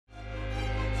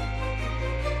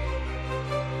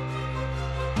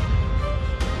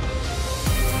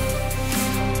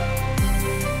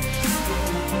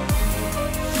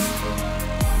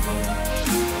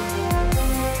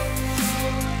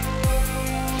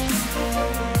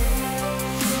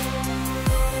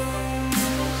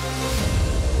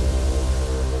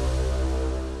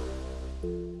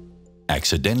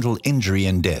accidental injury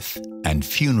and death, and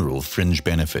funeral fringe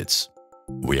benefits.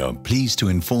 We are pleased to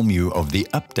inform you of the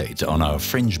update on our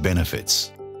fringe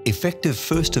benefits. Effective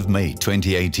 1st of May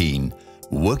 2018,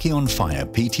 Working on Fire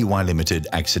Pty Limited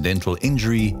accidental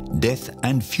injury, death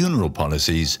and funeral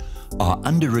policies are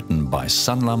underwritten by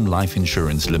Sanlam Life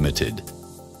Insurance Limited.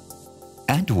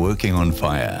 At Working on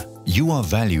Fire, you are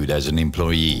valued as an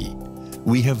employee.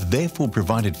 We have therefore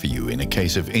provided for you in a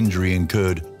case of injury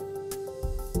incurred.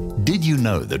 Did you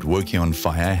know that Working on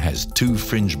Fire has 2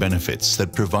 fringe benefits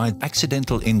that provide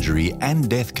accidental injury and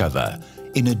death cover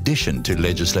in addition to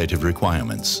legislative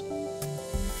requirements?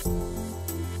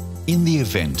 In the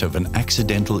event of an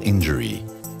accidental injury,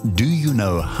 do you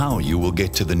know how you will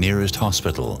get to the nearest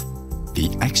hospital?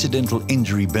 The accidental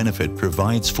injury benefit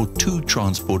provides for 2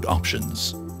 transport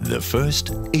options. The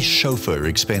first is chauffeur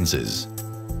expenses.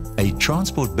 A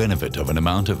transport benefit of an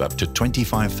amount of up to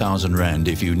 25,000 Rand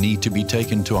if you need to be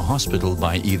taken to a hospital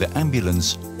by either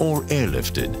ambulance or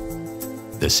airlifted.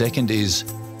 The second is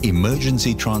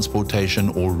emergency transportation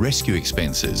or rescue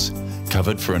expenses,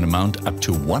 covered for an amount up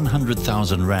to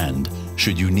 100,000 Rand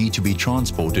should you need to be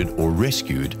transported or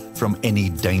rescued from any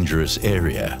dangerous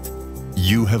area.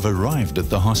 You have arrived at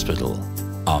the hospital.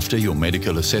 After your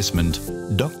medical assessment,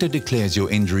 doctor declares your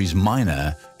injuries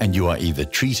minor and you are either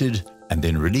treated and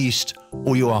then released,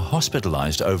 or you are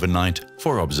hospitalized overnight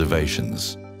for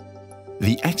observations.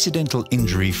 The accidental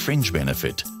injury fringe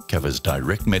benefit covers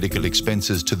direct medical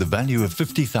expenses to the value of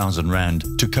 50,000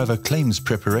 Rand to cover claims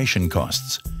preparation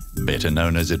costs, better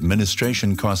known as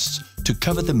administration costs, to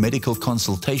cover the medical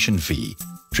consultation fee,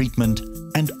 treatment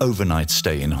and overnight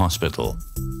stay in hospital.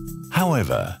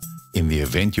 However, in the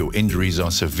event your injuries are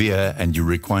severe and you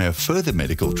require further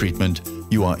medical treatment,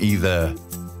 you are either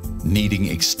needing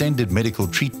extended medical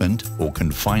treatment or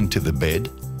confined to the bed,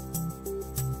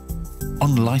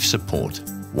 on life support.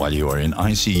 While you are in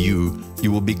ICU,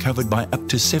 you will be covered by up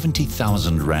to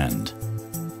 70,000 Rand.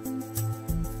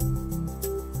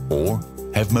 Or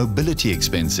have mobility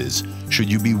expenses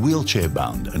should you be wheelchair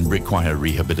bound and require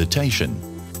rehabilitation.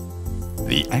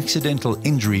 The accidental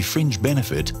injury fringe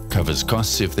benefit covers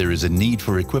costs if there is a need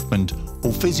for equipment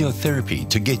or physiotherapy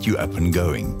to get you up and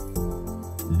going.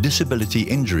 Disability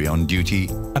injury on duty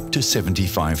up to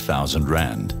 75,000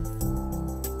 Rand.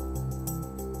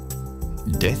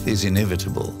 Death is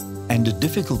inevitable and a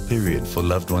difficult period for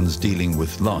loved ones dealing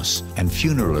with loss and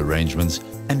funeral arrangements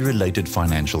and related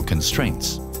financial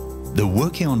constraints. The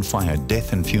Working on Fire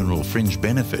Death and Funeral Fringe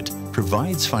Benefit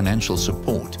provides financial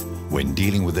support when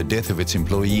dealing with the death of its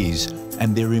employees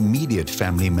and their immediate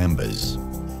family members.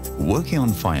 Working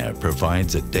on Fire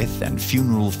provides a death and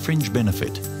funeral fringe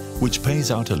benefit which pays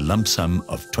out a lump sum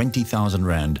of 20,000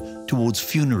 Rand towards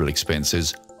funeral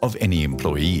expenses of any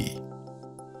employee.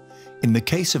 In the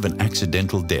case of an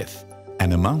accidental death,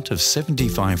 an amount of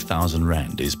 75,000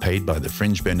 Rand is paid by the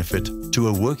fringe benefit to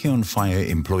a Working on Fire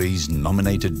employee's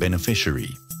nominated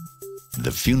beneficiary.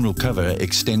 The funeral cover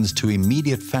extends to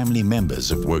immediate family members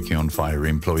of Working on Fire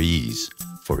employees.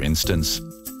 For instance,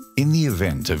 in the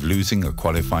event of losing a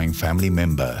qualifying family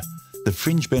member, the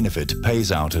fringe benefit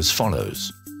pays out as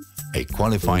follows: a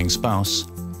qualifying spouse,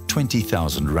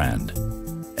 20,000 Rand.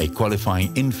 A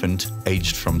qualifying infant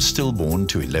aged from stillborn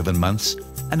to 11 months,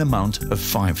 an amount of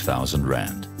 5,000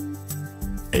 Rand.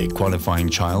 A qualifying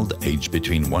child aged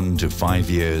between 1 to 5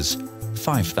 years,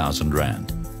 5,000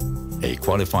 Rand. A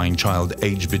qualifying child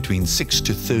aged between 6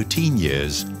 to 13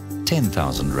 years,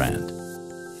 10,000 Rand.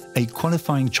 A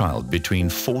qualifying child between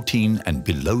 14 and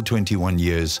below 21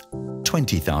 years,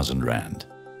 20,000 Rand.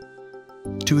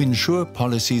 To ensure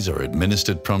policies are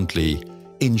administered promptly,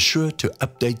 ensure to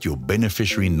update your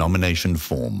beneficiary nomination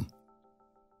form.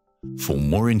 For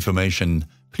more information,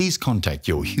 please contact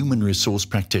your human resource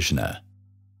practitioner.